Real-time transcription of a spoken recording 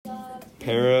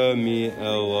Para mí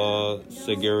la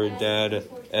seguridad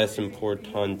es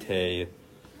importante.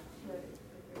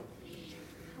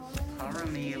 Para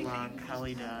mí la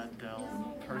calidad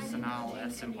del personal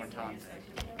es importante.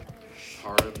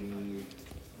 Para mí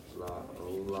la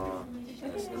aula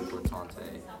es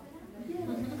importante.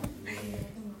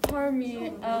 Para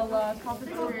mí, la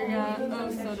cafetería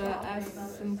o soda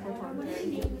es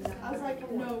importante.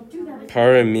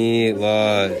 Para mí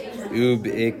las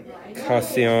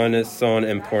ubicaciones son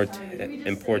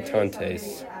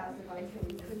importantes.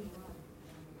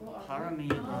 Para mí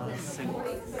la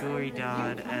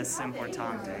seguridad es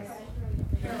importante.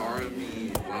 Para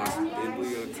mí las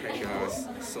bibliotecas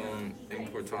son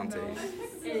importantes.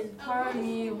 Para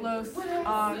mí,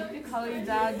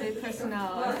 calidad de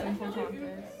personal es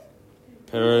importante.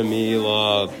 Para mí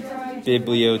la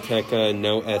biblioteca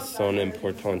no son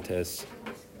importantes.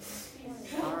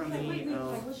 Para mí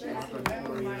el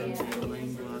laboratorio de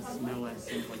lenguas no es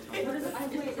importante.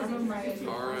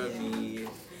 Para mí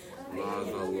las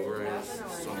valores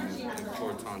son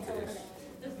importantes.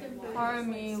 Para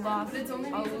mí, las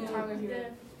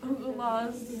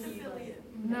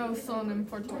no son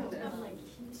importantes.